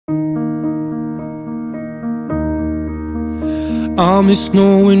I miss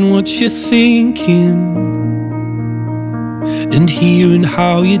knowing what you're thinking and hearing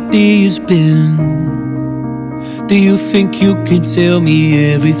how your day has been. Do you think you can tell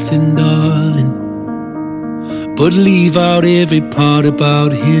me everything, darling, but leave out every part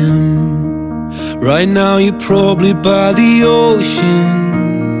about him? Right now you're probably by the ocean,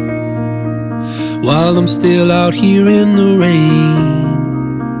 while I'm still out here in the rain.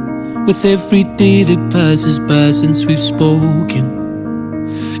 With every day that passes by since we've spoken,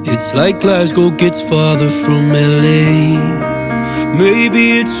 it's like Glasgow gets farther from LA.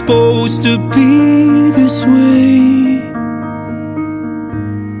 Maybe it's supposed to be this way,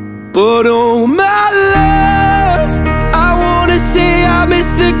 but oh my love, I wanna say I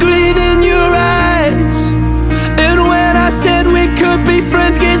miss the green in your eyes. And when I said we could be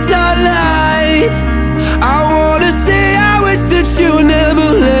friends, guess I lied. I wanna say I wish that you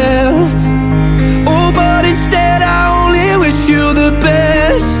never left. Oh, but instead I only wish you the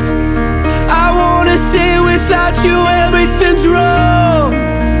best. I wanna say without you everything's wrong,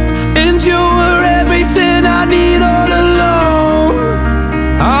 and you were everything I need all along.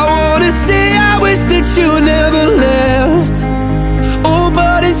 I wanna say I wish that you never left. Oh,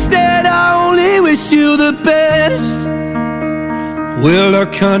 but instead I only wish you the best. Well, I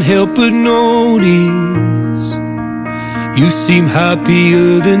can't help but notice you seem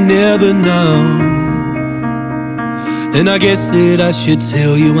happier than ever now, and I guess that I should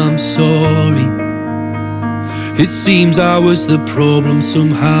tell you I'm sorry. It seems I was the problem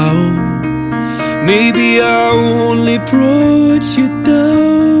somehow. Maybe I only brought you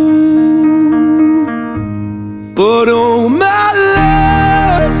down, but oh my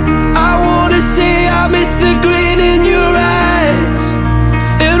love, I wanna say I miss the grin in your eyes.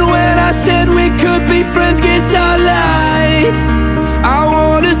 And when I said we could be friends, guess I lied. I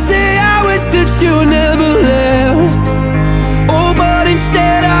wanna say I wish that you never left. Oh, but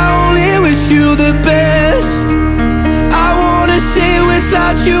instead I only wish you the best. I wanna say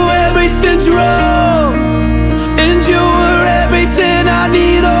without you everything's wrong, and you were everything I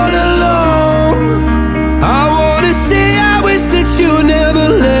need all along. I wanna say I wish that you never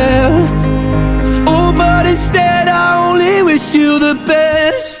left. Oh, but instead I only wish you the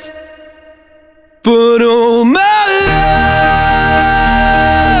best. But oh my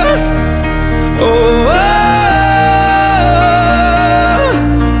love, oh,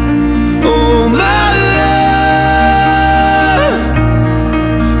 oh my love,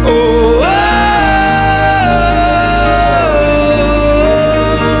 oh,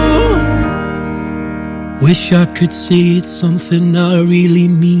 wish I could say it's something I really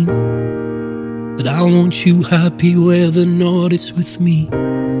mean, that I want you happy whether or not it's with me.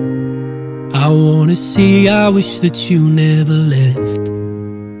 I wanna say I wish that you never left.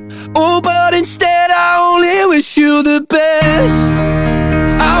 Oh, but instead I only wish you the best.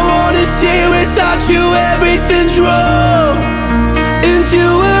 I wanna say without you everything's wrong, and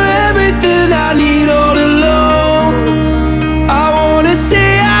you were everything I need.